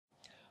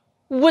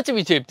What's up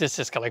YouTube, this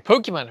is Collect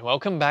Pokemon and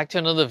welcome back to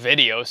another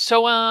video.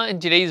 So in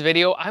today's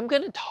video, I'm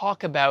going to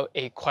talk about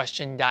a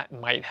question that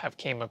might have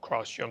came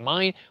across your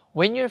mind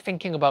when you're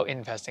thinking about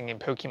investing in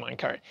Pokemon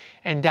card.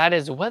 And that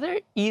is whether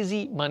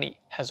easy money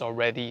has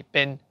already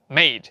been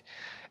made.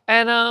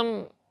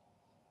 And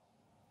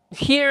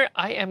here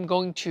I am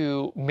going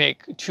to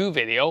make two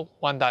videos,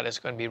 one that is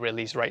going to be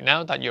released right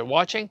now that you're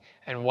watching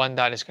and one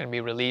that is going to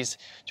be released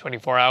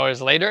 24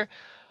 hours later.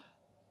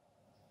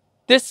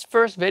 This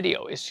first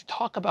video is to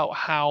talk about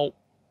how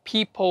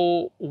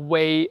people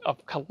way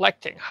of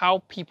collecting,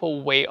 how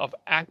people way of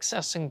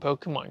accessing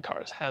Pokemon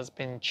cards has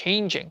been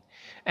changing.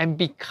 And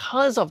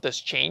because of this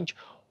change,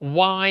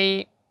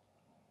 why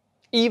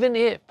even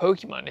if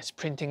Pokemon is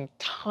printing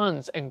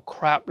tons and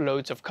crap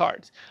loads of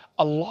cards,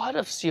 a lot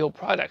of sealed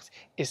products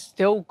is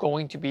still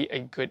going to be a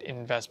good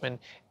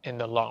investment in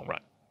the long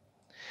run.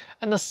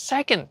 And the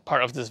second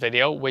part of this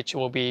video, which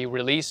will be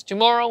released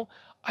tomorrow,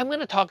 I'm going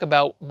to talk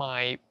about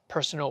my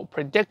personal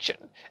prediction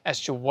as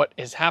to what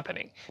is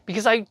happening.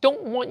 Because I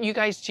don't want you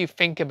guys to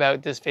think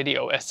about this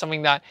video as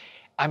something that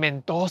I'm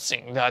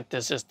endorsing that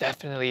this is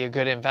definitely a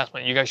good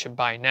investment. You guys should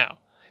buy now.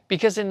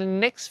 Because in the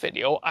next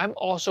video, I'm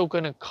also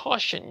going to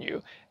caution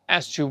you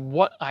as to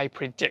what I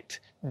predict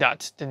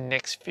that the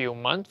next few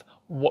months,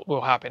 what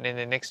will happen in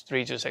the next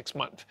 3 to 6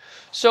 months.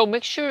 So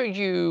make sure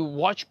you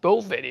watch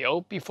both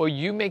videos before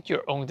you make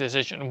your own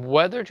decision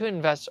whether to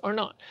invest or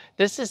not.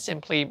 This is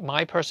simply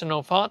my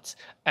personal thoughts,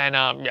 and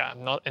yeah,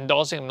 I'm not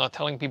endorsing, I'm not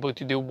telling people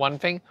to do one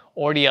thing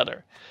or the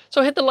other.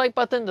 So hit the like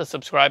button, the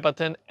subscribe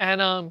button,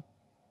 and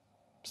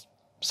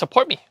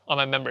support me on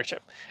my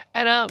membership.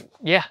 And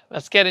yeah,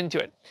 let's get into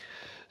it.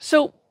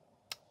 So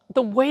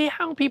the way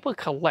how people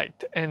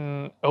collect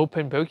and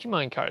open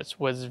Pokemon cards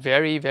was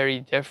very, very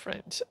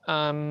different.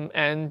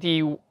 And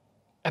the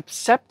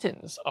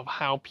acceptance of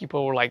how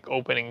people like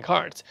opening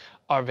cards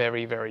are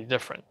very, very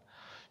different.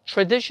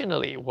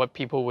 Traditionally, what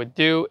people would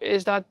do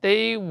is that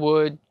they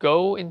would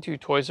go into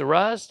Toys R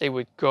Us, they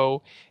would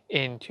go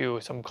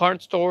into some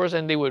card stores,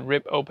 and they would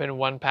rip open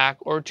 1 pack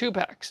or 2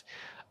 packs.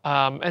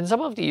 And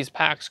some of these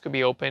packs could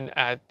be opened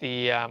at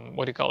the,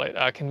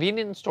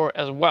 convenience store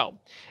as well.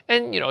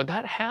 And,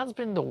 that has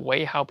been the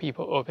way how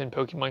people open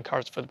Pokemon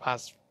cards for the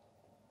past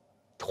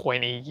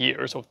 20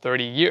 years or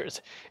 30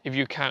 years. If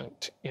you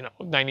count,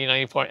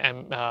 1994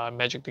 and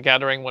Magic the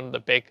Gathering, one of the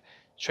big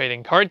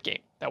trading card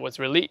game that was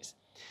released.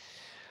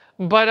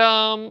 But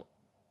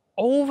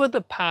over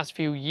the past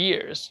few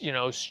years,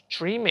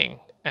 streaming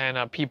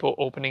and people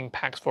opening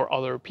packs for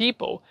other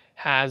people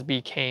has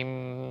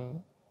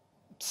become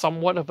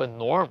somewhat of a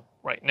norm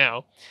right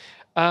now.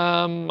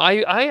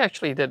 I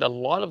actually did a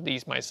lot of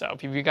these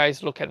myself. If you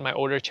guys look at my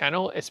older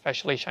channel,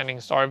 especially Shining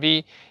Star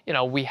V,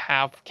 we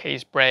have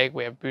case break,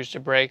 we have booster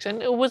breaks,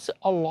 and it was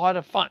a lot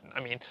of fun. I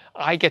mean,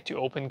 I get to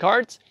open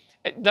cards.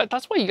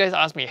 That's why you guys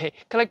ask me, hey,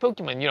 collect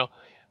Pokemon,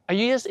 are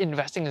you just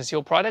investing in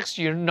sealed products?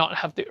 Do you not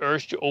have the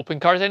urge to open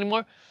cards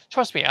anymore?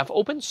 Trust me, I've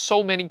opened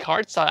so many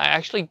cards that I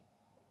actually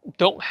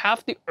don't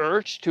have the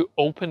urge to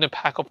open a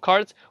pack of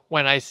cards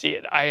when I see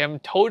it. I am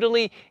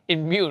totally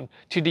immune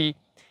to the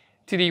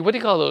what do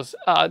you call those,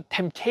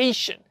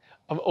 temptation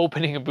of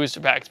opening a booster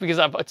packs, because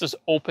I've just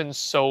opened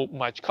so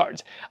much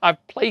cards.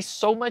 I've placed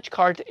so much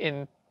card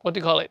in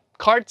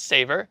card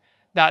saver,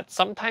 that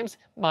sometimes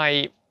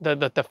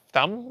the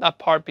thumb, that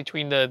part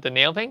between the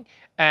nail thing,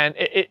 and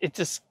it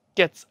just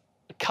gets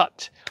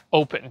cut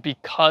open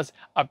because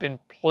I've been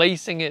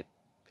placing it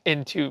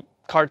into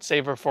card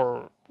saver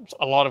for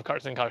a lot of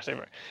cards in card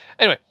saver.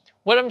 Anyway,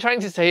 what I'm trying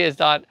to say is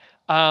that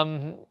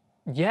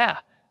yeah,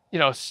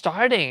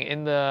 starting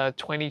in the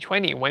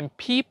 2020, when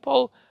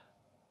people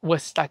were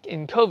stuck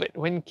in COVID,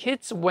 when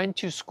kids went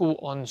to school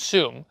on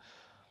Zoom,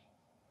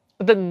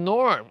 the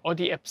norm or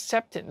the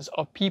acceptance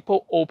of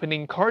people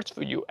opening cards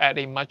for you at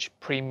a much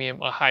premium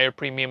or higher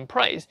premium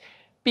price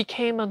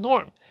became a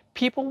norm.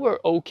 People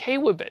were okay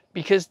with it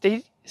because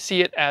they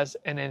see it as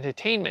an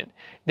entertainment.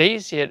 They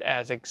see it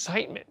as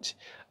excitement.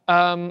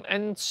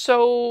 And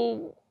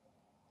so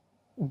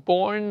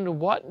Born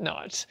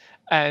Whatnot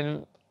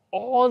and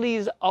all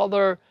these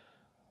other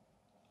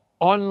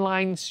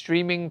online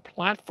streaming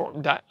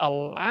platform that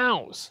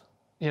allows,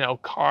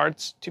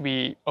 cards to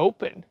be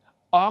open,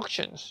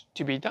 auctions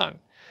to be done.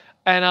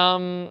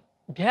 And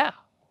yeah,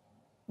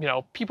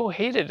 people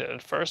hated it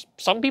at first.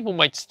 Some people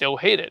might still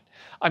hate it.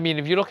 I mean,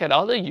 if you look at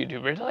other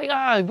YouTubers,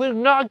 like, we're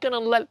not gonna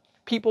let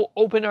people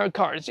open our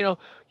cards.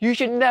 You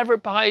should never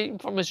buy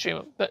from a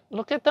streamer. But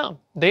look at them.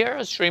 They are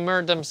a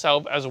streamer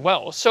themselves as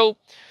well. So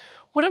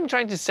what I'm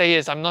trying to say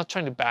is I'm not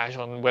trying to bash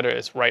on whether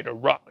it's right or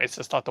wrong. It's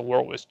just that the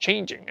world is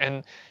changing.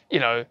 And,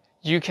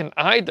 you can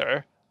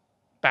either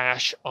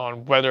bash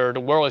on whether the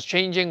world is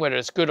changing, whether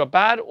it's good or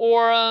bad,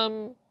 or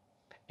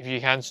if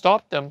you can't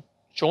stop them,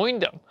 join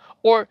them.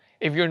 Or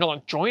if you're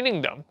not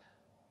joining them,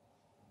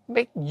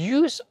 make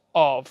use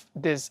of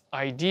this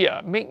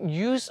idea. Make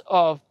use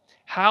of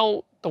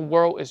how the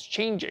world is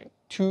changing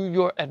to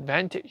your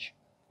advantage.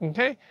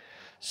 Okay?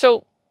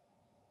 So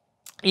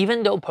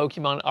even though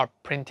Pokemon are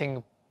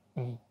printing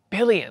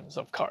billions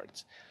of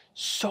cards,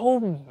 so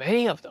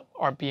many of them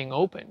are being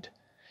opened.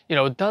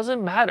 It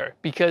doesn't matter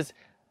because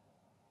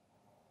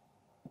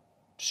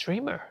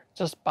streamer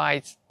just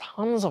buys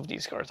tons of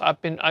these cards.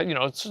 I've been,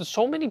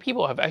 so many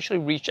people have actually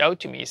reached out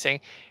to me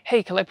saying,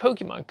 "Hey, collect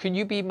Pokemon. Could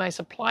you be my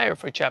supplier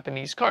for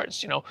Japanese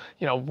cards?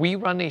 We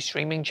run a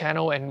streaming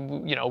channel,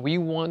 and we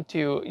want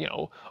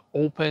to,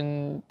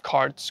 open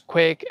cards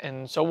quick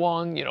and so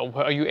on.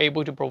 Are you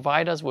able to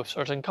provide us with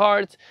certain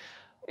cards?"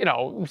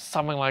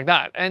 Something like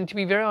that. And to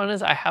be very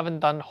honest, I haven't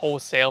done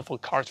wholesale for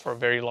cards for a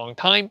very long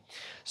time.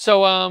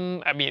 So,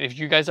 I mean, if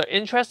you guys are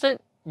interested,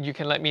 you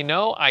can let me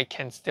know. I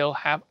can still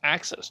have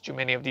access to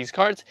many of these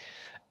cards.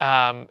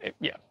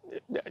 Yeah,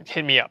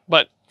 hit me up.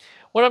 But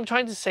what I'm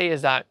trying to say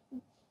is that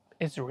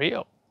it's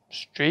real.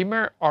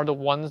 Streamer are the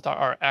ones that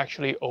are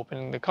actually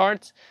opening the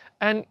cards.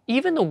 And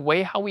even the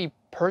way how we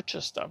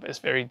purchase stuff is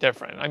very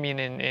different. I mean,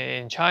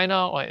 in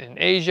China or in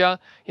Asia,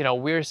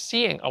 we're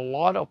seeing a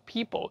lot of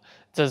people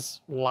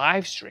just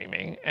live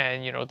streaming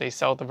and, they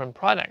sell different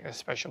products,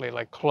 especially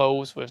like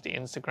clothes with the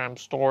Instagram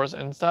stores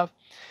and stuff.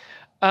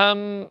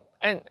 And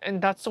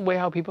that's the way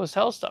how people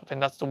sell stuff,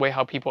 and that's the way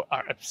how people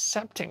are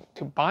accepting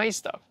to buy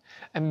stuff.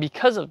 And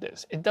because of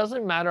this, it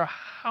doesn't matter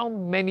how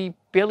many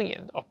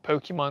billions of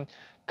Pokemon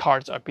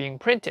cards are being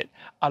printed,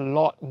 a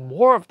lot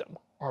more of them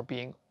are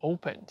being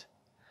opened.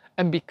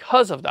 And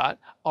because of that,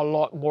 a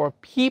lot more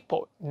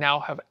people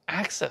now have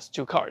access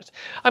to cards.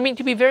 I mean,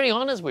 to be very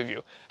honest with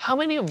you, how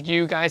many of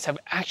you guys have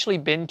actually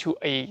been to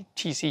a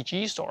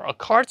TCG store, a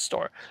card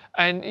store,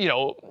 and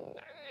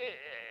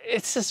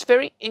it's just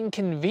very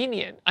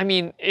inconvenient. I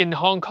mean, in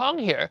Hong Kong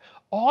here,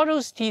 all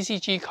those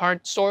TCG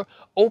card store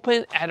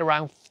open at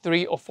around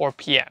 3 or 4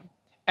 p.m.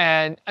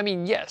 And I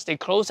mean, yes, they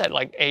close at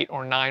like 8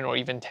 or 9 or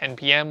even 10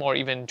 p.m. or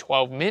even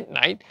 12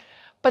 midnight.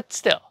 But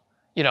still,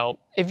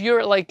 if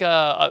you're like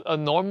a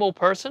normal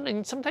person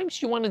and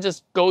sometimes you want to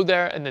just go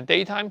there in the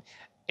daytime,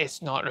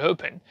 it's not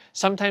open.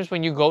 Sometimes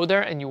when you go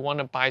there and you want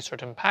to buy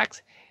certain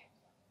packs,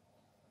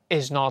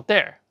 it's not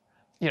there.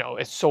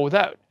 It's sold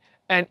out.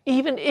 And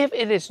even if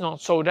it is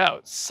not sold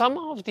out, some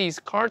of these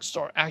card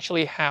stores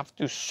actually have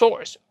to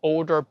source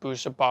older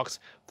booster box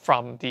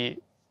from the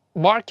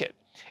market.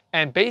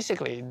 And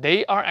basically,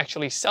 they are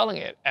actually selling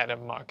it at a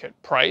market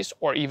price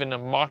or even a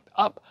marked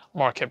up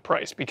market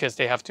price because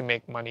they have to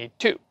make money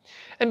too.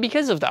 And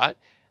because of that,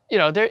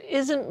 there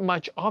isn't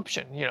much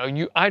option.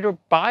 You either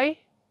buy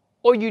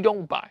or you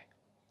don't buy.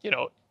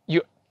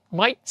 You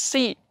might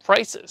see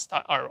prices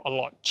that are a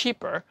lot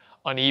cheaper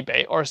on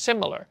eBay or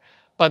similar.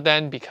 But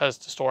then because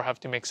the store have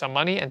to make some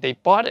money and they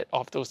bought it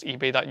off those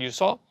eBay that you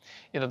saw,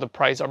 the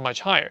price are much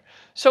higher.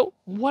 So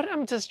what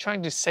I'm just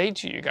trying to say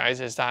to you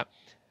guys is that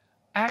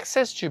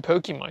access to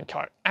Pokemon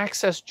card,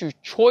 access to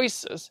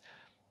choices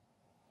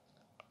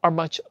are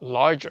much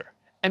larger.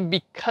 And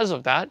because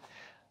of that,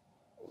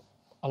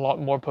 a lot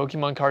more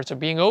Pokemon cards are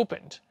being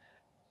opened.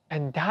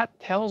 And that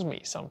tells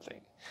me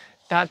something.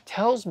 That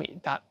tells me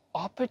that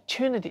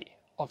opportunity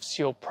of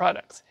sealed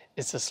products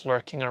is just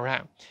lurking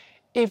around.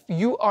 If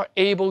you are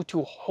able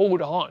to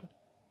hold on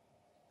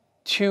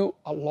to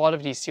a lot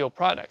of these sealed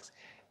products,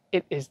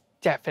 it is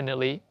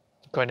definitely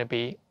going to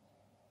be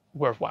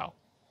worthwhile.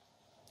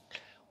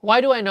 Why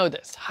do I know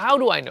this? How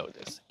do I know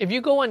this? If you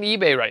go on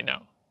eBay right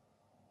now,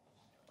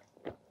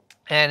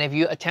 and if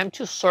you attempt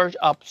to search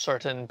up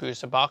certain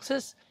booster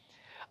boxes,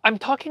 I'm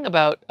talking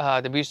about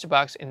the booster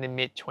box in the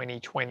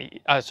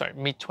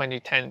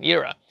mid-2010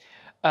 era.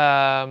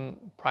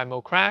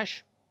 Primal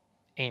Crash,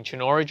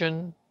 Ancient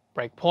Origin,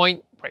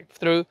 Breakpoint,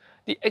 Breakthrough,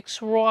 the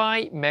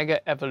XY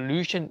Mega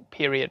Evolution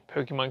period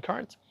Pokemon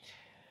cards.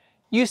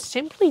 You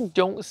simply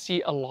don't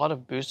see a lot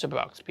of booster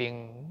box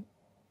being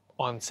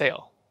on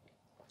sale.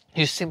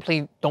 You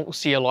simply don't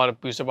see a lot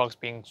of booster box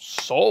being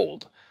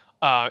sold.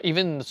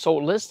 Even the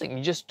sold listing,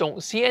 you just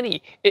don't see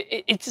any.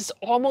 It's just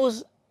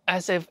almost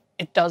as if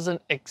it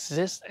doesn't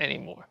exist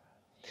anymore.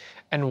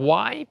 And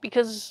why?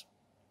 Because,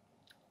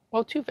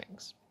 well, two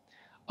things.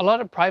 A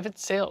lot of private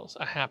sales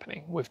are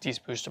happening with these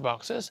booster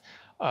boxes.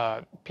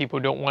 People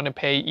don't want to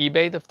pay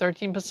eBay the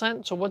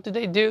 13%, so what do?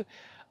 They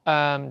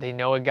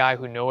know a guy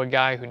who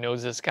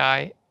knows this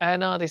guy,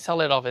 and they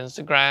sell it off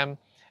Instagram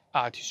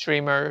to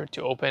streamer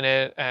to open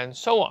it and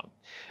so on.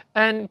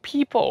 And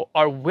people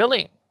are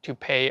willing to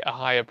pay a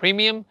higher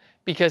premium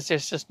because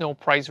there's just no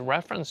price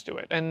reference to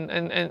it,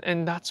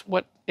 and that's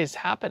what is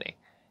happening.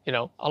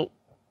 A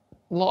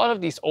lot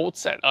of these old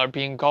sets are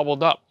being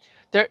gobbled up.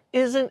 There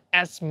isn't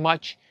as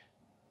much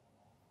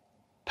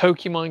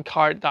Pokemon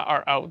cards that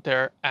are out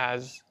there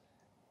as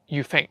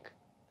you think.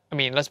 I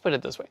mean, let's put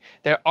it this way.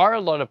 There are a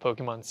lot of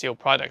Pokemon sealed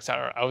products that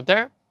are out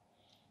there,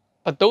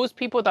 but those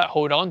people that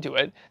hold on to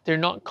it, they're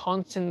not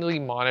constantly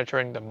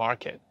monitoring the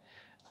market.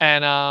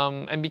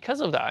 And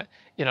because of that,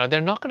 they're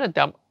not going to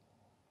dump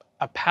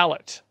a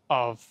pallet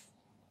of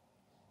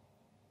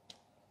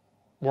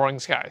Roaring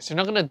Skies. They're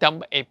not going to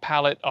dump a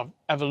pallet of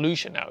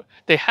Evolution out.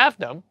 They have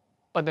them,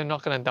 but they're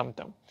not going to dump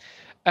them.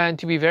 And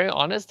to be very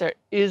honest, there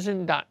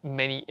isn't that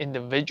many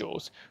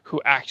individuals who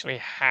actually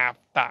have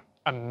that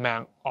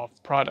amount of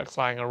products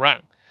lying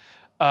around.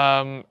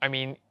 I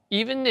mean,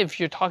 even if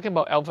you're talking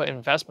about alpha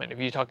investment, if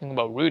you're talking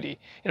about Rudy,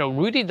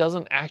 Rudy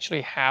doesn't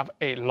actually have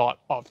a lot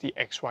of the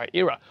XY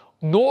era,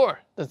 nor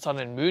the Sun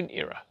and Moon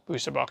era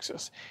booster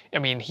boxes. I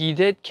mean, he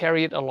did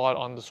carry it a lot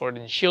on the Sword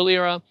and Shield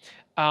era,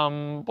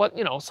 but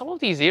some of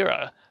these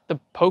era, the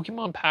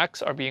Pokemon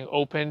packs are being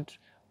opened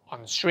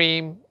on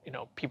stream.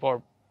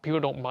 People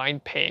don't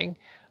mind paying,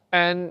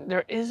 and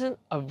there isn't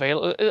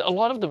available. A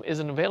lot of them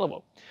isn't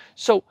available.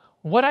 So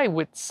what I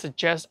would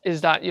suggest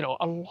is that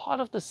a lot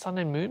of the Sun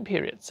and Moon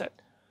period set,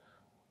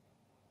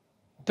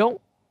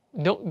 don't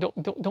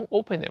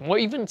open them. Or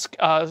even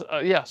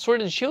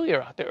Sword and Shield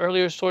era, the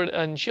earlier Sword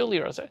and Shield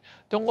era set,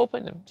 don't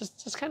open them.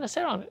 Just kind of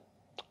sit on it.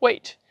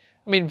 Wait.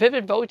 I mean,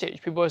 Vivid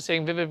Voltage. People are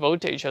saying Vivid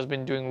Voltage has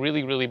been doing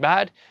really, really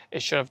bad.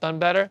 It should have done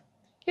better.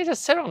 You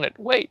just sit on it.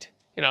 Wait.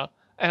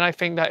 And I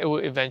think that it will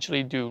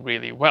eventually do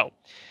really well.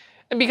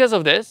 And because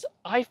of this,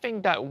 I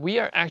think that we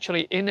are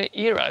actually in an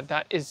era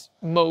that is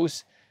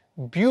most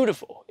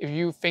beautiful if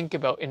you think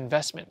about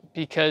investment,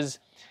 because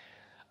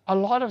a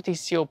lot of these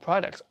sealed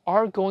products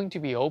are going to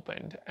be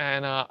opened,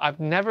 and I've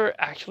never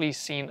actually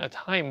seen a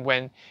time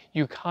when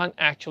you can't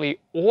actually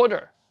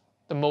order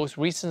the most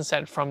recent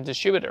set from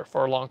distributor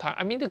for a long time.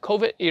 I mean, the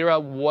COVID era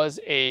was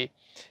you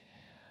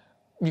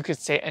could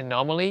say,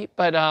 anomaly,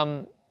 but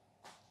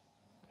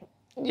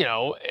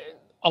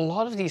a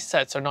lot of these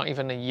sets are not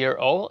even a year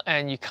old,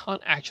 and you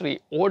can't actually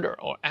order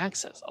or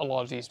access a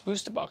lot of these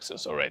booster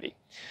boxes already.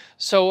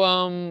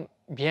 So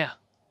yeah,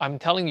 I'm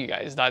telling you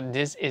guys that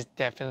this is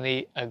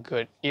definitely a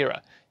good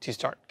era to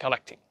start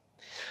collecting.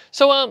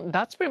 So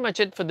that's pretty much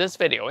it for this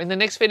video. In the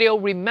next video,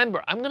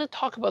 remember, I'm going to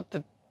talk about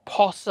the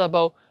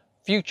possible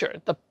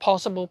future, the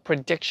possible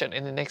prediction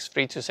in the next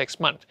 3 to 6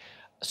 months.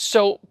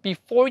 So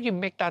before you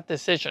make that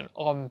decision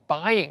on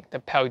buying the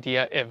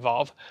Paldea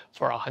Evolve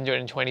for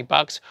 120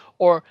 bucks,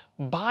 or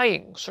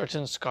buying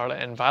certain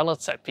Scarlet and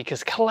Violet set,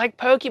 because Collect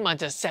Pokemon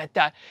just said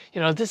that,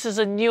 this is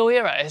a new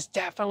era, it's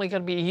definitely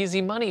going to be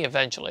easy money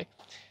eventually.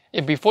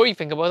 Before you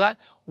think about that,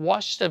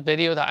 watch the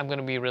video that I'm going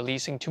to be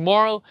releasing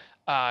tomorrow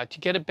to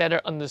get a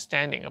better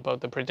understanding about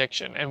the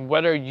prediction and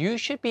whether you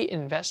should be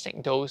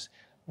investing those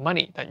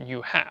money that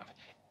you have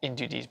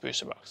into these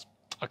booster boxes.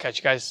 I'll catch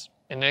you guys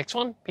in the next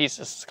one. Peace.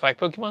 This is Collect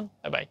Pokemon.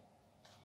 Bye-bye.